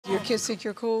Your kids think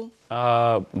you're cool?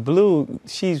 Blue,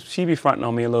 she be fronting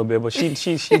on me a little bit, but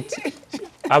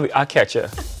I catch her.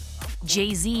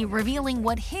 Jay-Z revealing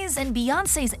what his and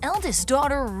Beyoncé's eldest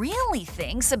daughter really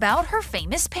thinks about her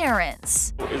famous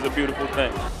parents. It's a beautiful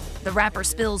thing. The rapper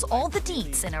spills all the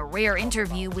deets in a rare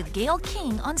interview with Gayle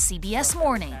King on CBS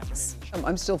Mornings.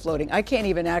 I'm still floating. I can't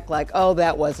even act like, oh,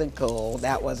 that wasn't cool,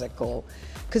 that wasn't cool.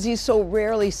 Because he so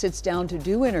rarely sits down to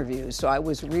do interviews. So I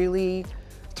was really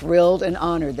thrilled and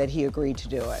honored that he agreed to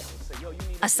do it.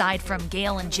 Aside from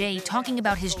Gayle and Jay talking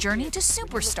about his journey to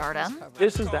superstardom,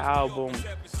 this is the album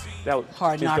that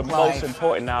was the most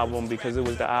important album because it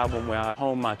was the album where I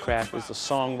honed my craft as a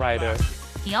songwriter.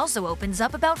 He also opens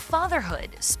up about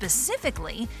fatherhood,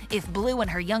 specifically if Blue and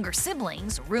her younger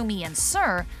siblings, Rumi and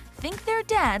Sir, think their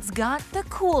dad's got the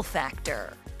cool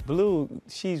factor. Blue,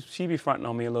 she be fronting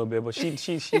on me a little bit, but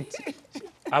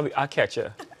I catch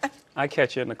her. I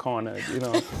catch her in the corner, you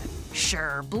know.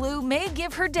 Sure, Blue may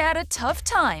give her dad a tough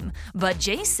time, but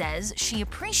Jay says she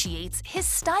appreciates his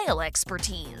style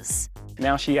expertise.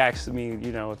 Now she asks me,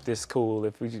 you know, if this cool,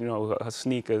 if you know her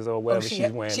sneakers or whatever she's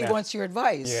wearing. She wants your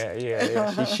advice.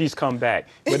 Yeah. She's come back,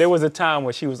 but there was a time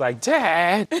where she was like,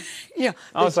 "Dad." Yeah.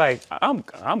 I was like,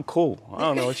 "I'm cool. I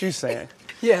don't know what you're saying."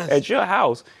 Yeah. At your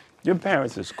house, your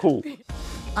parents is cool.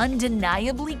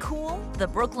 Undeniably cool, the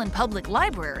Brooklyn Public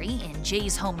Library in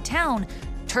Jay's hometown,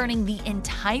 turning the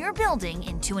entire building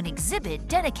into an exhibit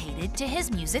dedicated to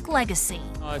his music legacy.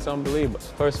 Oh, it's unbelievable.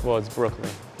 First of all, it's Brooklyn.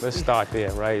 Let's start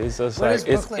there, right? It's just like,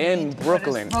 it's in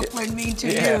Brooklyn. What does Brooklyn mean to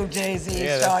you, Jay-Z?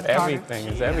 Yeah, that's everything.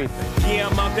 It's everything. Yeah,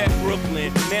 I'm out at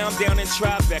Brooklyn. Now I'm down in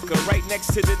Tribeca, right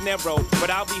next to the Narrow, but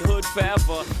I'll be hood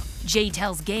forever. Jay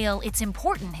tells Gayle it's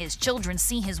important his children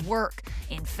see his work.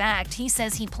 In fact, he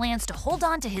says he plans to hold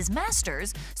on to his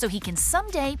masters so he can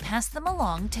someday pass them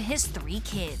along to his 3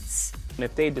 kids. And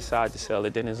if they decide to sell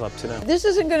it, then it's up to them. This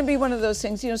isn't going to be one of those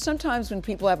things, you know, sometimes when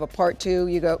people have a part 2,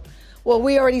 you go, well,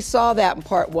 we already saw that in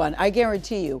part 1. I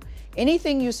guarantee you,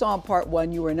 anything you saw in part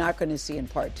 1, you were not going to see in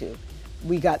part 2.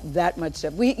 We got that much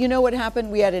stuff. You know what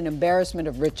happened? We had an embarrassment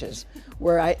of riches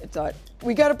where I thought,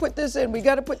 we got to put this in, we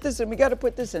got to put this in, we got to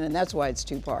put this in, and that's why it's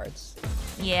 2 parts.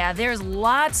 Yeah, there's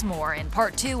lots more in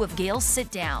part 2 of Gayle's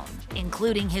Sit Down,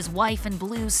 including his wife and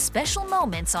Blue's special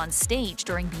moments on stage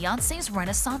during Beyoncé's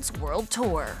Renaissance World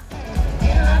Tour.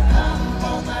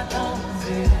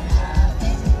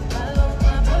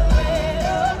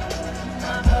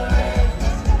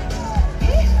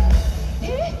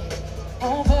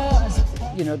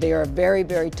 You know, they are a very,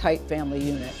 very tight family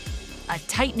unit. A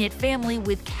tight-knit family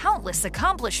with countless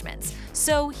accomplishments.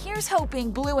 So here's hoping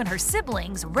Blue and her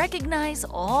siblings recognize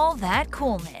all that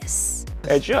coolness.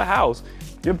 At your house,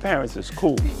 your parents is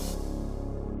cool.